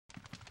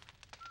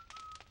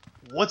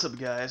What's up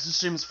guys, this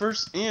stream's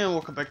first and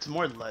welcome back to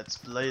more Let's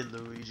Play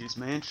Luigi's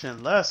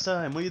Mansion. Last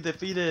time we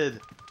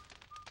defeated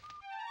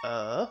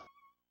Mr.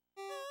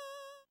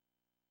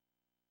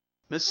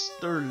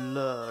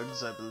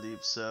 Lugs, I believe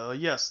so.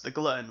 Yes, the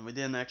glutton. We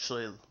didn't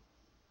actually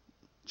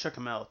check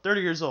him out.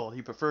 30 years old.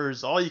 He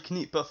prefers all you can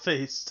eat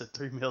buffets to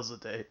 3 meals a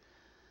day.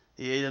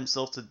 He ate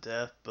himself to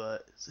death,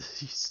 but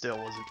he still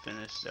wasn't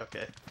finished.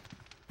 Okay.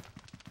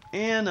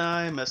 And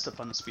I messed up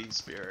on the speed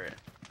spirit.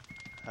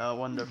 How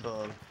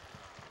wonderful.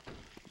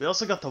 We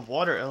also got the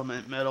water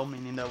element medal,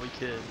 meaning that we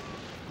could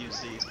use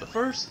these. But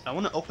first, I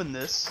want to open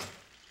this.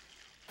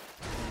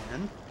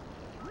 And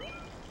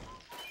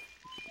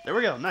there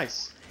we go,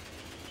 nice.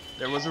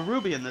 There was a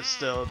ruby in this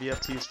still, but you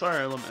have to use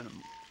fire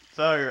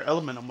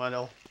elemental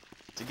medal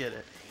to get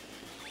it.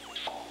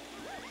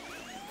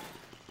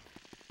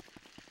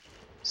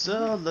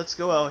 So let's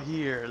go out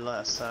here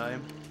last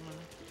time.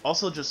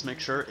 Also, just make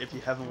sure if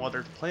you haven't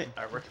watered the plant,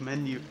 I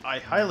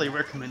highly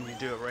recommend you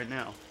do it right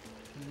now.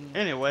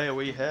 Anyway,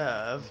 we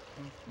have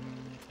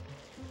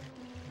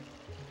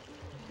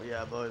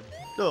a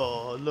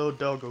little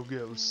doggo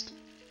ghost.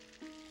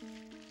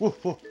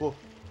 Woof woof woof.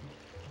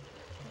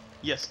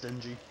 Yes,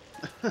 Denji.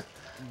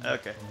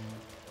 Okay.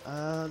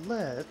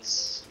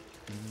 Let's.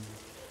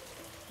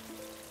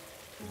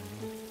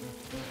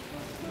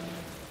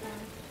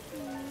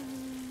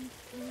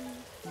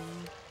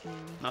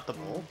 Not the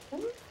bowl.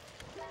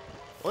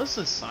 What does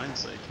this sign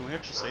say? Can we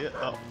actually see it?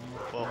 Oh,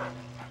 whoa.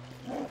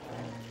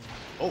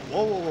 Oh,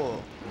 whoa, whoa,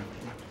 whoa.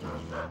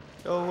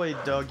 Go away,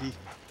 doggy.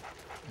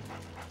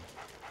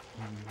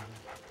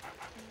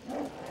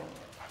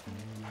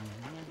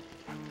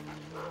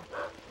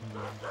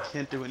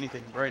 Can't do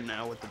anything right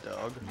now with the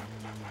dog.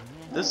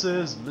 This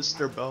is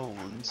Mr.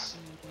 Bones,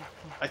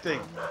 I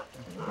think.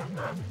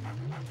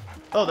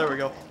 Oh, there we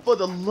go. For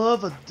the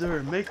love of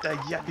dirt, make that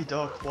yappy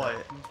dog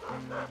quiet.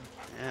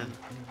 And,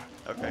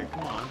 okay,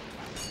 come on.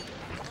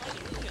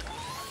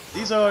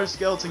 These are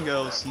skeleton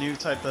ghosts, new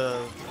type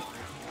of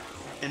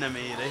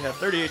enemy. They have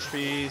 30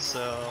 HP,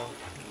 so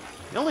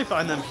you only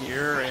find them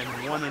here and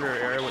one other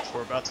area, which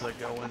we're about to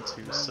go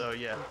into. So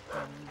yeah,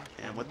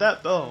 and with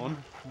that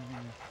bone,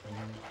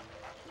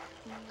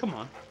 come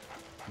on,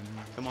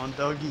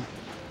 doggy,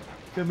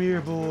 come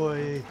here,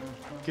 boy,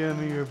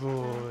 come here,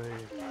 boy.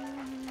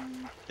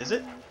 Is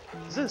it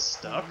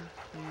stuck?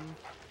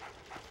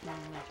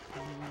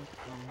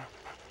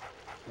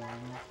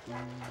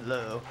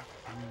 Hello.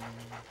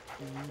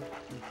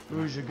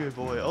 Who's your good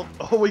boy?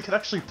 Oh, we could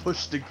actually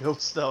push the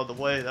ghost out of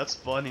the way. That's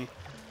funny.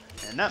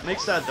 And that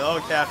makes that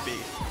dog happy.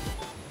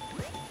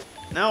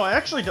 Now, I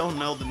actually don't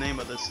know the name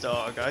of this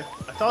dog. I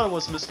thought it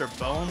was Mr.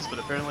 Bones, but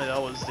apparently that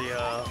was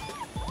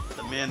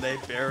the man they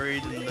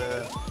buried in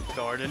the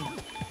garden.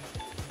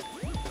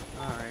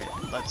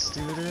 Alright, let's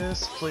do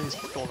this. Please,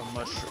 golden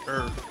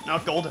mushroom.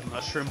 Not golden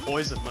mushroom,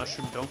 poison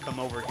mushroom. Don't come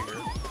over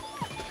here.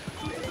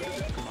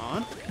 Come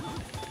on.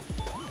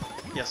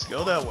 Yes,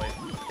 go that way.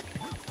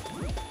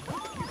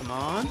 Come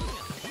on.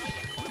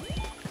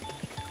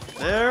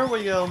 There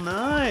we go,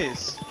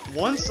 nice!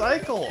 One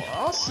cycle,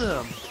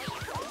 awesome!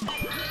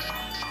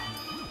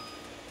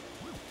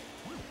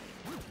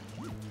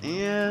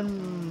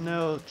 And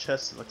no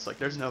chest, it looks like.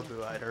 There's no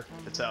goo either.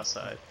 It's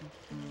outside.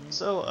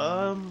 So,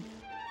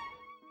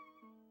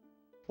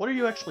 what are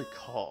you actually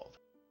called?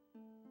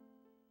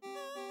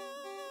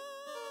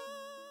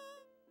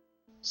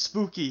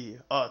 Spooky.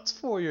 Oh, it's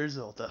 4 years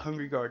old, the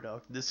hungry guard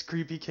dog. This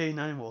creepy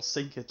canine will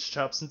sink its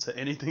chops into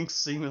anything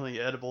seemingly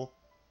edible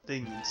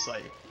thing in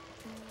sight.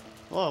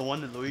 Well, I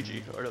wanted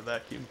Luigi, or the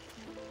vacuum.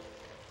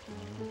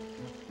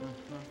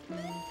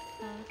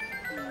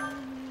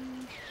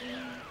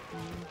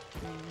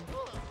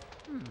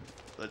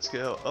 Let's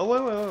go. Oh, wait.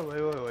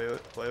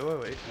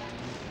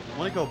 I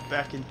want to go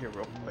back in here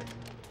real quick.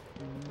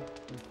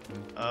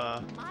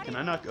 Can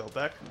I not go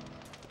back?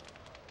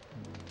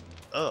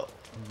 Oh.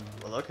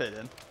 Well, okay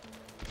then.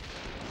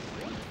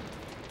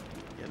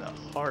 Get a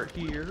heart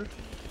here.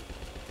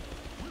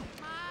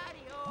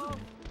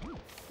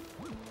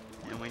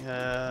 And we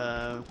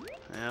have...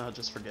 I'll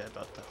just forget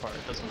about the heart,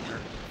 it doesn't matter.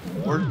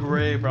 Or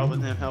grave, rob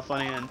with him, how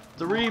funny. And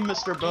 3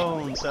 Mr.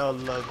 Bones, how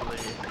lovely.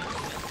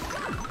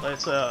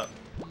 Let's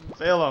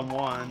fail on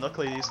 1.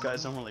 Luckily these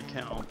guys don't really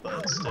count,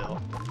 but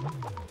still.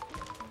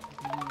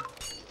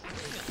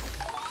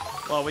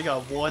 Well, we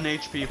got 1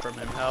 HP from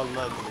him, how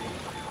lovely.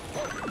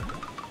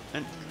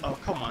 And, oh,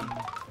 come on.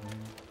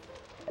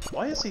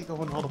 Why is he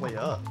going all the way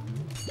up?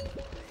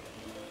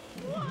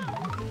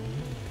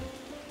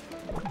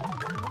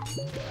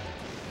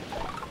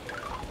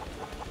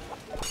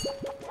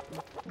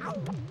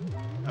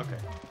 Okay.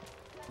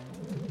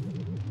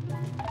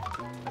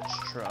 Let's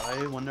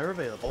try when they're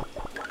available.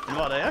 You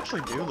know what, they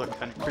actually do look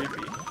kind of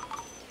creepy.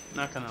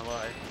 Not gonna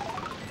lie.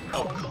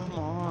 Oh, come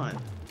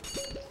on.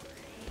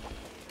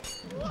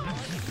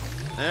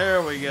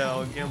 There we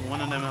go, get one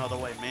of them out of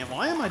the way. Man,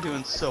 why am I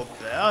doing so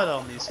bad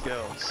on these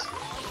ghosts?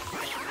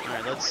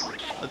 Alright,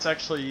 let's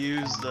actually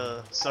use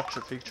the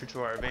suction feature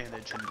to our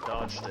advantage and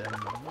dodge them.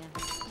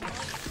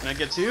 Can I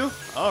get 2?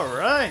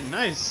 Alright,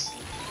 nice!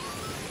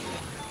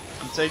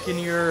 I'm taking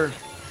your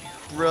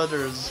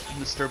brothers,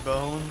 Mr.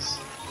 Bones.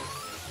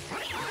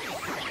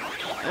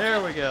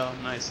 There we go.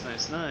 Nice,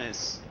 nice,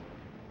 nice.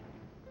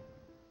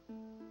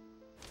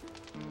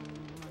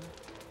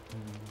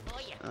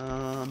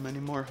 Any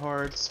more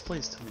hearts?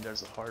 Please tell me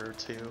there's a heart or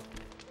two.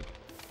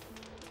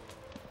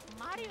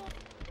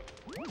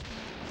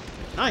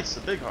 Nice,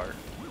 a big heart.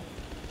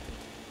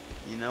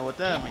 You know what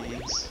that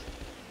means.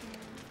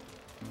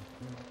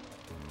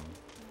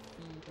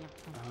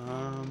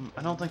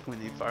 I don't think we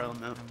need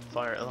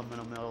fire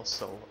elemental metal,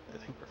 so I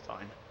think we're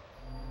fine.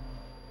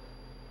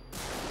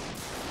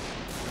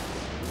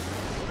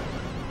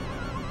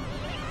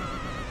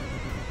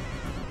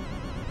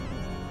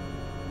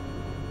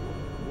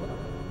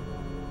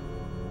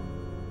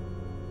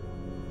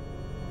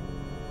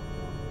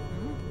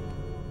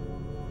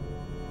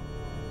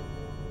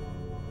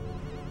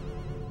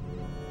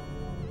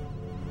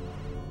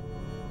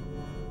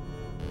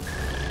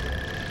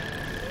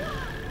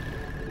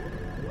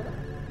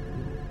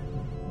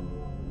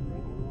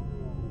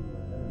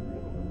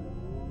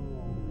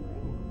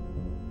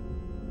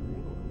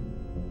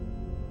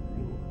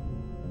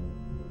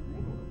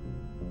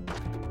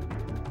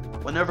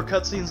 Whenever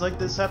cutscenes like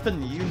this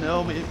happen, you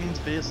know it means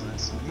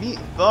business. Meet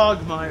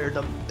Bogmire,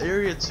 the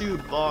Area 2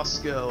 boss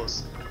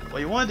ghost. What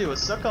you want to do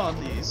is suck on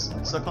these.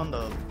 Suck on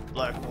the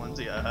black ones,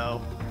 yeah,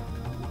 how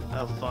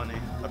funny.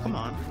 Oh, come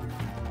on.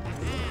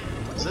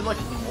 Is it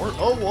like more?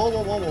 Oh, whoa,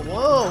 whoa, whoa, whoa,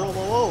 whoa, whoa,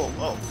 whoa,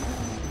 whoa.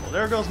 Well,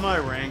 there goes my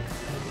rank.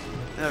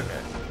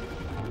 Okay.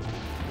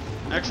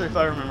 Actually, if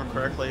I remember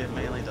correctly, it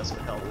mainly doesn't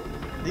help.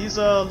 These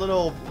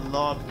little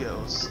blob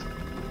ghosts,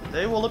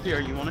 they will appear.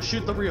 You want to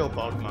shoot the real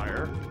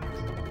Bogmire.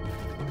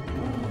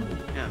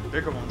 Yeah,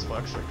 bigger ones will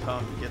actually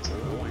come and get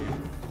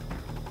annoying.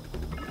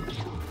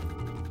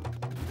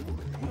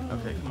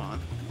 Okay, come on.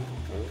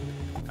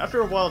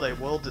 After a while, they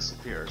will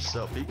disappear,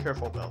 so be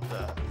careful about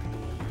that.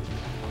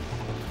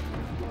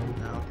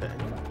 Okay.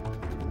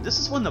 This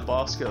is when the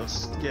boss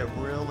ghosts get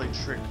really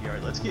tricky.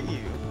 Alright, let's get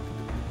you.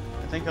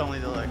 I think I'll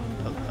need to like...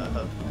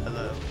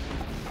 hello?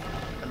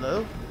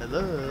 Hello?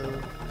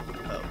 Hello?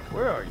 Oh,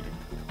 where are you?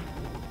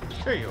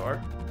 There you are.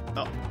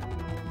 Oh.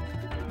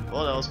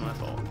 Well, that was my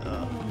fault.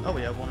 Oh,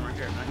 we have one right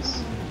here.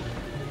 Nice.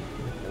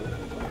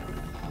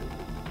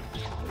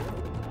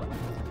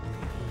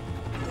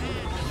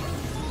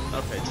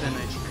 Okay, 10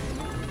 HP.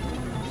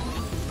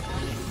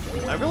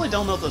 I really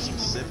don't know the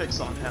specifics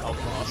on how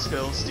boss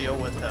ghosts deal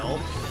with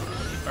health,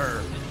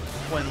 or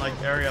when like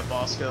area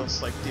boss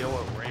ghosts like deal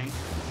with rank.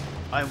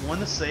 I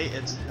want to say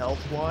it's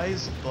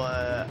health-wise,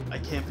 but I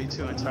can't be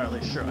too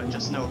entirely sure. I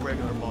just know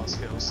regular boss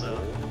ghosts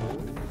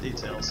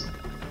details.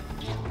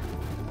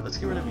 Let's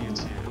get rid of you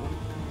two.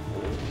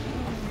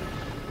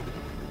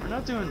 We're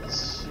not doing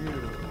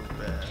too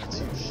bad,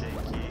 too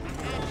shaky.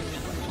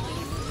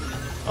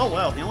 Oh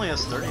wow, he only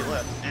has 30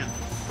 left, and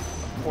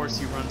of course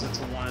he runs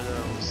into one of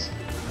those.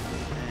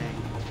 Dang.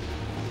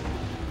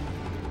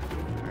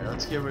 Alright,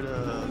 let's get rid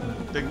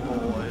of big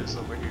boys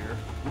over here.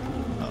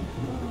 Oh.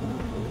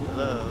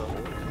 Hello.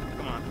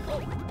 Come on.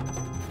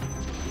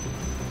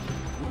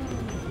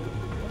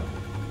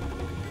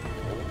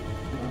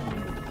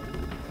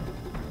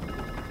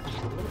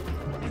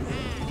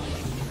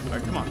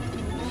 Alright, come on.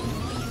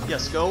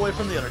 Yes, go away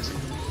from the other two.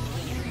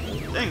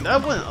 Dang,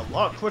 that went a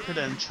lot quicker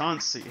than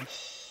Chauncey.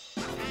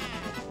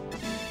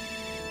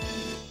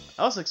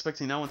 I was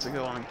expecting that one to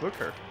go on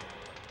quicker.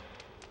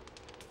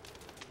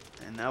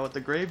 And now with the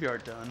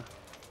graveyard done,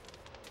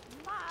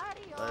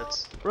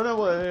 let's run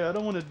away. I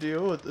don't want to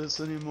deal with this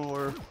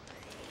anymore.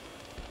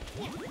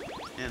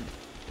 And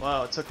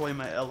wow, it took away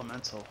my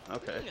elemental.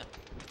 Okay.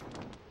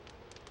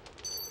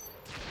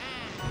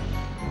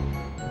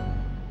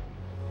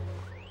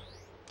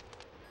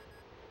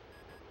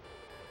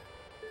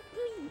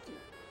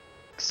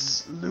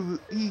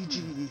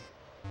 Luigi.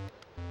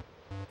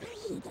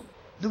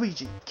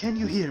 Luigi, can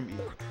you hear me?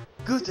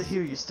 Good to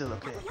hear you're still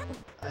okay.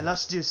 I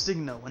lost your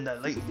signal when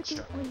that lightning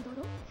struck.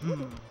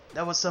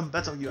 That was some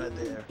battle you had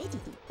there.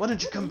 Why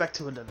don't you come back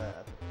to the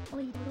lab?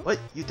 What?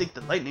 You think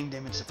the lightning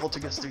damaged the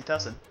Poltergust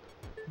 3000?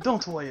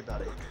 Don't worry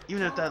about it.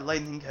 Even if that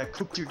lightning had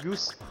cooked your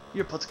goose,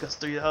 your Poltergust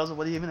 3000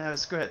 wouldn't even have a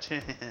scratch.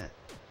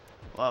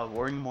 Wow,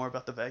 worrying more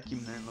about the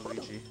vacuum than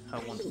Luigi.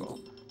 How wonderful.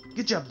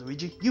 Good job,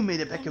 Luigi. You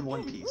made it back in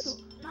one piece.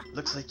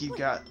 Looks like you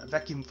got a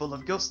vacuum full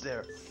of ghosts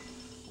there.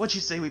 What'd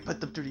you say we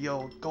put them through the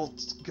old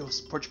ghost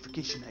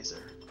portrificationizer?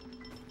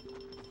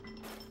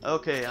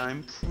 Okay,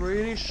 I'm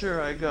pretty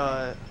sure I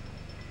got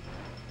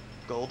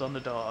gold on the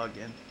dog,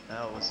 and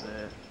that was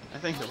it. I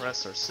think the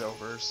rest are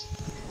silvers.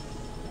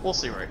 We'll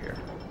see right here.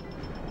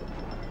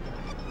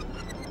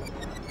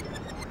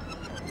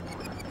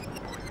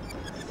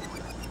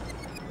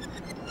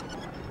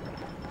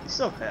 He's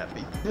so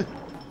happy.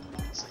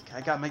 It's like,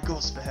 I got my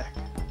ghosts back.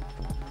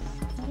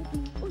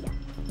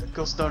 The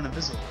ghosts aren't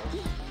invisible.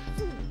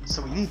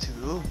 So we need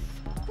to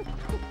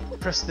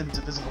press them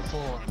to visible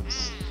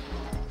forms.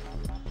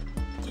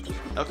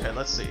 Okay,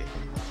 let's see.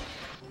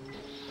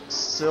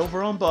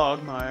 Silver on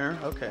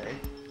Bogmire, okay.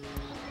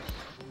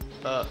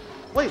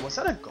 Wait, was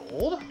that a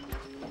gold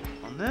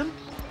on them?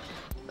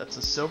 That's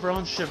a silver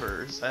on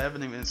Shivers. I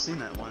haven't even seen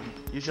that one.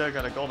 Usually I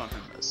got a gold on him.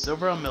 A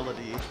silver on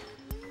Melody.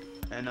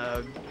 And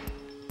a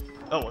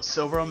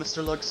silver on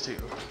Mr. Lux too.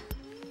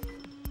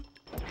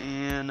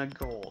 And a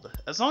gold.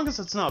 As long as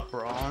it's not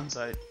bronze,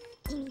 that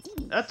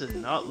did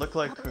not look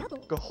like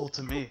gold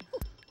to me.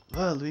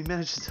 Well, we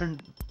managed to turn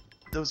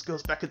those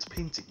ghosts back into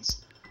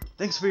paintings.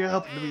 Thanks for your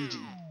help, Luigi.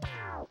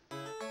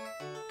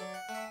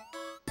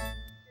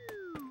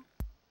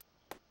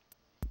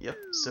 Yep,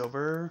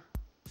 silver.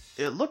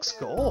 It looks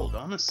gold,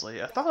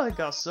 honestly. I thought I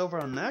got silver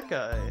on that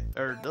guy,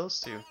 or those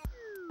two.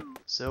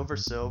 Silver,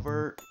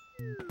 silver.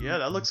 Yeah,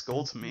 that looks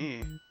gold to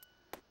me.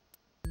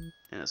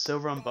 And a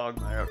silver on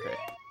Bogmire, okay.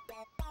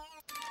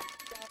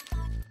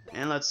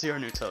 And let's see our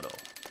new total.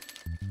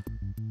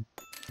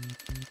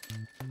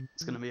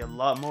 It's gonna be a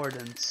lot more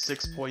than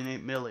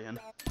 6.8 million.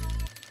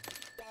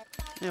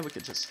 Yeah, we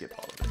could just skip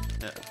all of it.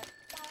 Yeah.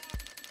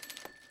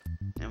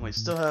 And we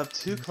still have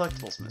 2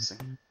 collectibles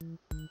missing.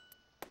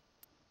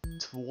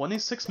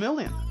 26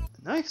 million.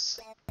 Nice.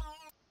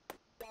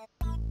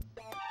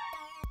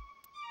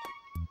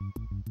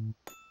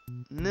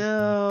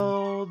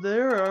 Now,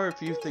 there are a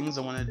few things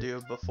I want to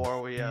do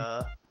before we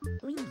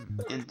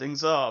end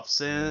things off.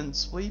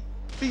 Since we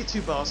beat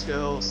 2 boss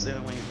ghosts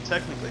and we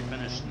technically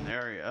finished an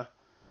area.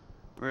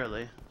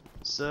 Really.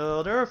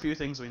 So there are a few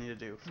things we need to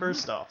do.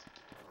 First off,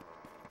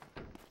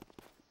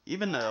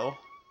 even though...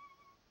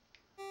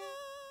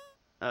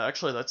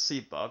 actually, let's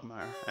see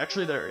Bogmire.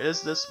 Actually, there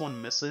is this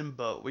one missing,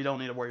 but we don't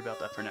need to worry about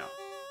that for now.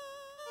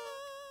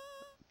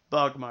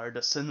 Bogmire,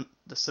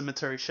 the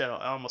cemetery shadow.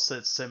 I almost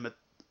said cemetery.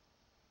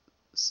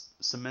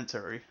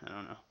 I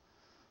don't know.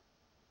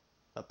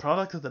 A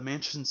product of the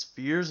mansion's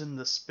fears and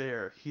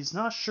despair. He's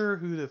not sure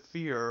who to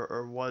fear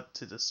or what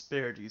to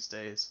despair these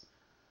days.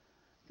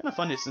 Kinda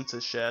funny since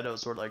his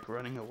shadows were like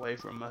running away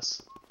from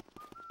us.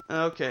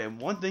 Okay,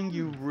 one thing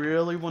you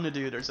really want to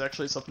do, there's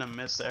actually something I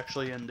missed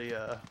actually in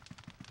the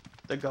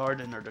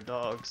garden or the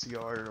dog's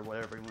yard or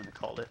whatever you want to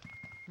call it.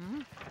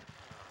 You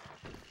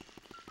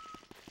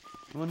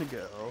want to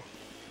go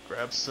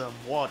grab some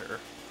water.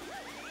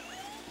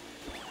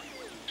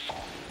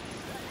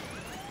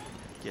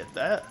 Get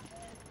that.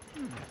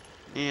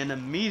 And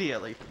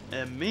immediately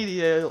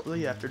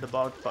after the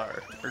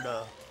Bogmire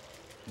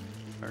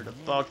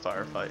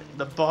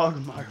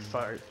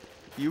fight,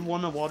 you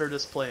want to water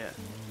this plant.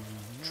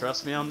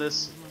 Trust me on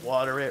this,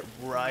 water it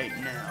right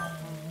now.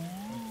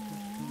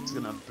 It's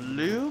gonna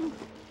bloom.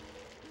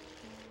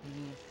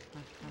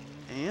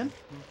 And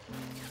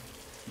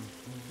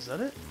is that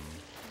it?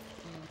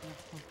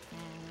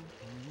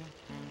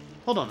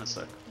 Hold on a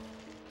sec.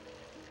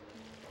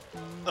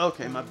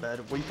 Okay, my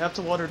bad. We have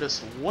to water this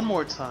one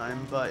more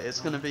time, but it's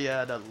gonna be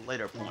at a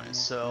later point,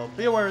 so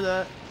be aware of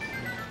that.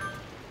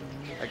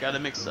 I got it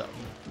mixed up.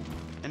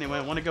 Anyway,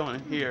 I want to go in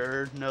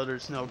here. No,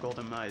 there's no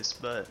golden mice,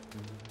 but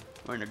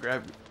we're in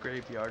a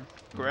graveyard.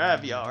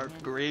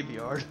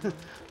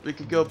 We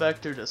could go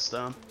back to the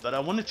stump, but I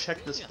want to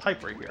check this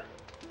pipe right here.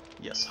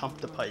 Yes, hump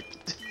the pipe.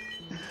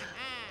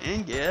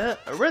 And get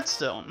a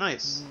redstone.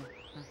 Nice.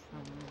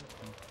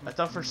 I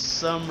thought for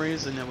some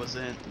reason it was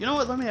in... You know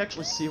what? Let me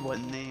actually see what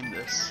name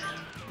this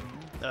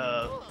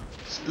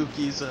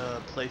Spooky's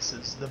place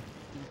is.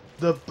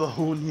 The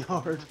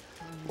Boneyard.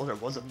 Well, there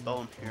was a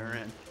bone here,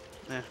 and...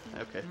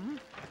 okay.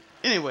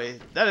 Anyway,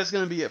 that is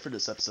going to be it for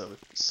this episode.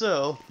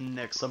 So,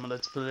 next time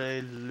let's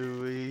play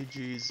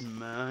Luigi's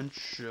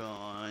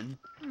Mansion.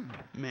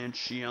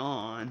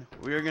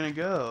 We're going to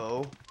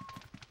go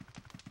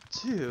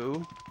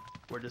to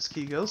where this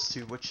key goes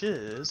to, which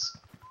is...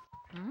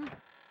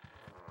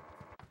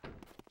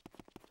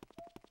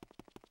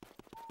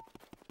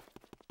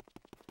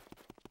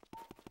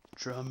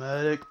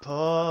 Dramatic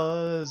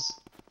pause.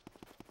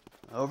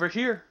 Over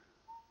here.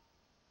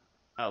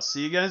 I'll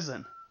see you guys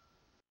then.